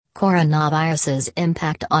Coronavirus's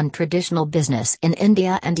impact on traditional business in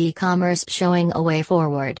India and e-commerce showing a way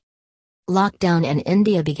forward. Lockdown in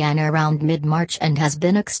India began around mid-March and has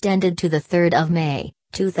been extended to the 3rd of May,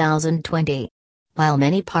 2020. While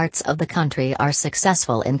many parts of the country are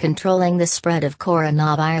successful in controlling the spread of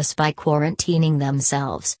coronavirus by quarantining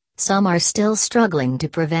themselves, some are still struggling to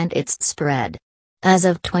prevent its spread. As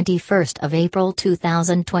of 21st of April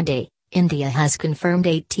 2020, India has confirmed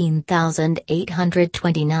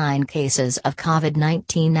 18,829 cases of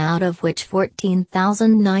COVID-19, out of which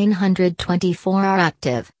 14,924 are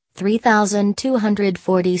active,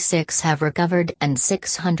 3,246 have recovered and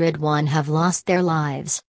 601 have lost their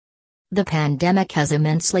lives. The pandemic has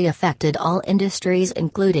immensely affected all industries,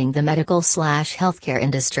 including the medical/healthcare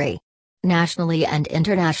industry. Nationally and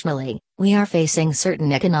internationally, we are facing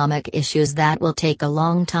certain economic issues that will take a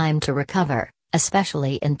long time to recover,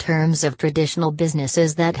 especially in terms of traditional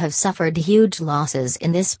businesses that have suffered huge losses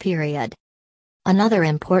in this period. Another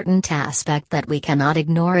important aspect that we cannot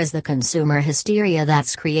ignore is the consumer hysteria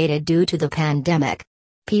that's created due to the pandemic.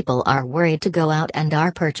 People are worried to go out and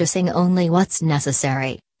are purchasing only what's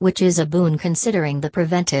necessary, which is a boon considering the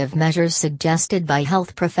preventive measures suggested by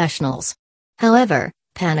health professionals. However,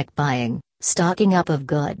 panic buying, stocking up of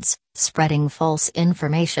goods, spreading false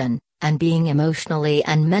information, and being emotionally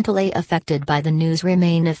and mentally affected by the news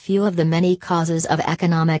remain a few of the many causes of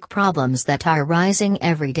economic problems that are rising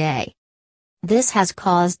every day. This has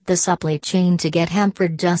caused the supply chain to get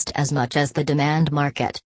hampered just as much as the demand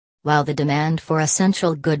market. While the demand for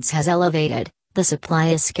essential goods has elevated, the supply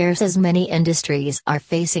is scarce as many industries are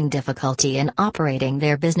facing difficulty in operating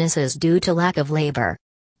their businesses due to lack of labor.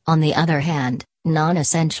 On the other hand,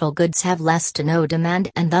 non-essential goods have less to no demand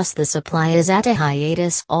and thus the supply is at a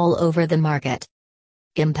hiatus all over the market.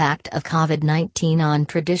 Impact of COVID-19 on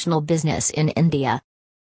traditional business in India.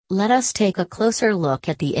 Let us take a closer look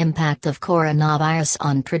at the impact of coronavirus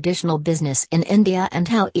on traditional business in India and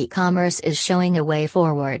how e-commerce is showing a way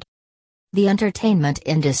forward. The entertainment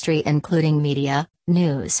industry, including media,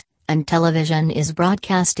 news, and television, is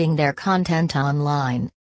broadcasting their content online.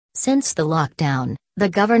 Since the lockdown, the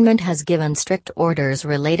government has given strict orders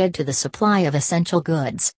related to the supply of essential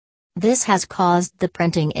goods. This has caused the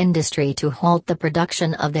printing industry to halt the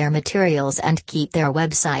production of their materials and keep their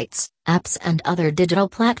websites, apps, and other digital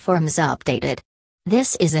platforms updated.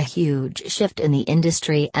 This is a huge shift in the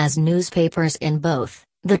industry, as newspapers in both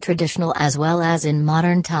the traditional as well as in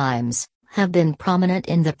modern times have been prominent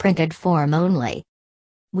in the printed form only.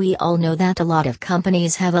 We all know that a lot of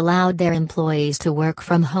companies have allowed their employees to work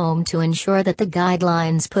from home to ensure that the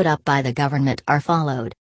guidelines put up by the government are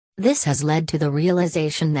followed. This has led to the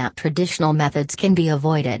realization that traditional methods can be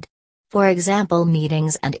avoided. For example,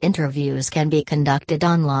 meetings and interviews can be conducted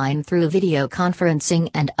online through video conferencing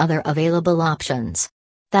and other available options.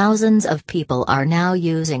 Thousands of people are now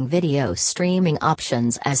using video streaming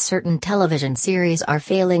options as certain television series are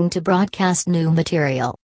failing to broadcast new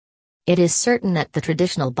material. It is certain that the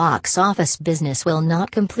traditional box office business will not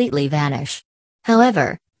completely vanish.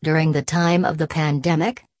 However, during the time of the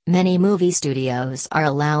pandemic, many movie studios are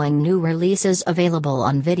allowing new releases available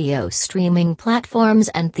on video streaming platforms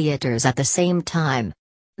and theaters at the same time.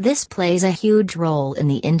 This plays a huge role in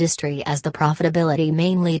the industry as the profitability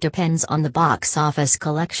mainly depends on the box office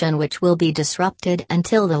collection, which will be disrupted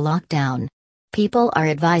until the lockdown. People are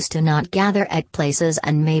advised to not gather at places,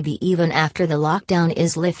 and maybe even after the lockdown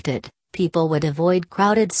is lifted, people would avoid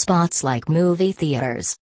crowded spots like movie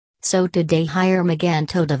theaters. So today hire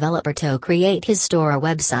Magento developer to create his store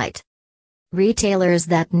website. Retailers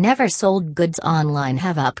that never sold goods online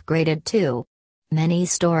have upgraded too. Many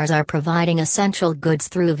stores are providing essential goods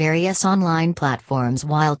through various online platforms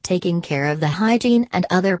while taking care of the hygiene and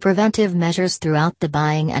other preventive measures throughout the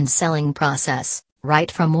buying and selling process,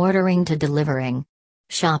 right from ordering to delivering.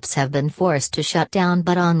 Shops have been forced to shut down,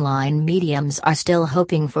 but online mediums are still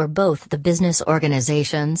hoping for both the business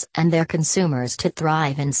organizations and their consumers to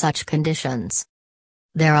thrive in such conditions.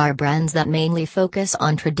 There are brands that mainly focus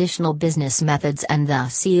on traditional business methods, and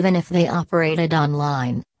thus even if they operated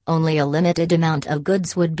online, only a limited amount of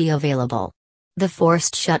goods would be available. The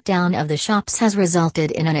forced shutdown of the shops has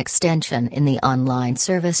resulted in an extension in the online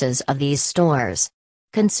services of these stores.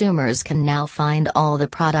 Consumers can now find all the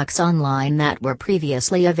products online that were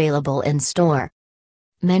previously available in store.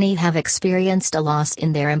 Many have experienced a loss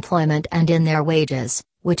in their employment and in their wages,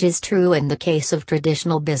 which is true in the case of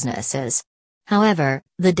traditional businesses. However,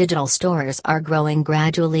 the digital stores are growing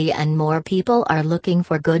gradually and more people are looking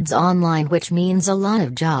for goods online, which means a lot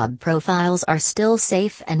of job profiles are still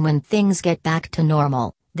safe, and when things get back to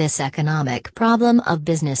normal, this economic problem of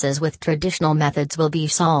businesses with traditional methods will be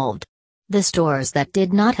solved. The stores that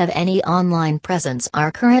did not have any online presence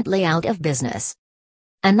are currently out of business.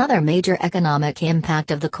 Another major economic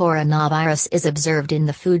impact of the coronavirus is observed in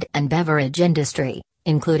the food and beverage industry,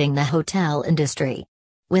 including the hotel industry.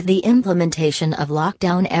 With the implementation of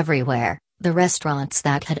lockdown everywhere, the restaurants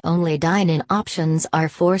that had only dine-in options are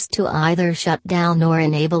forced to either shut down or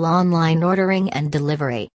enable online ordering and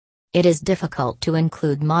delivery. It is difficult to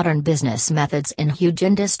include modern business methods in huge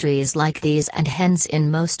industries like these, and hence in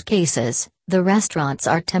most cases, the restaurants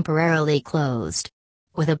are temporarily closed.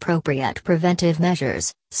 With appropriate preventive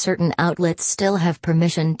measures, certain outlets still have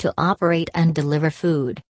permission to operate and deliver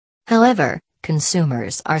food. However,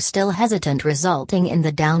 consumers are still hesitant, resulting in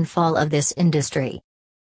the downfall of this industry.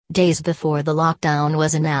 Days before the lockdown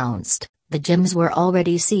was announced, the gyms were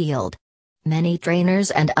already sealed. Many trainers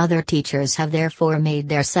and other teachers have therefore made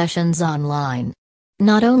their sessions online.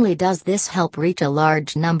 Not only does this help reach a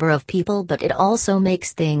large number of people, but it also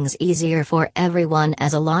makes things easier for everyone,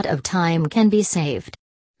 as a lot of time can be saved.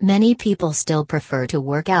 Many people still prefer to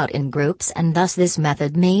work out in groups, and thus this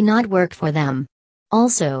method may not work for them.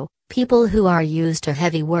 Also, people who are used to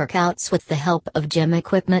heavy workouts with the help of gym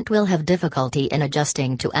equipment will have difficulty in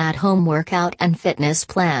adjusting to at-home workout and fitness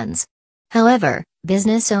plans. However,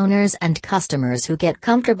 business owners and customers who get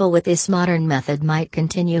comfortable with this modern method might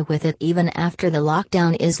continue with it even after the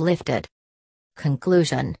lockdown is lifted.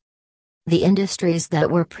 Conclusion: the industries that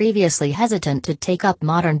were previously hesitant to take up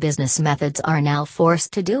modern business methods are now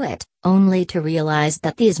forced to do it, only to realize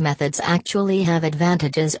that these methods actually have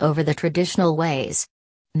advantages over the traditional ways.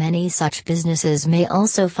 Many such businesses may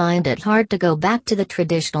also find it hard to go back to the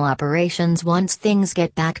traditional operations once things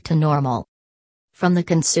get back to normal. From the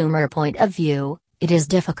consumer point of view, it is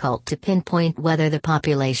difficult to pinpoint whether the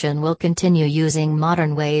population will continue using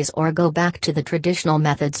modern ways or go back to the traditional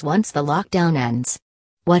methods once the lockdown ends.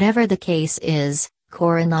 Whatever the case is,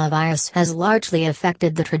 coronavirus has largely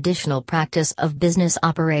affected the traditional practice of business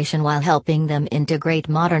operation while helping them integrate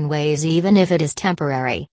modern ways, even if it is temporary.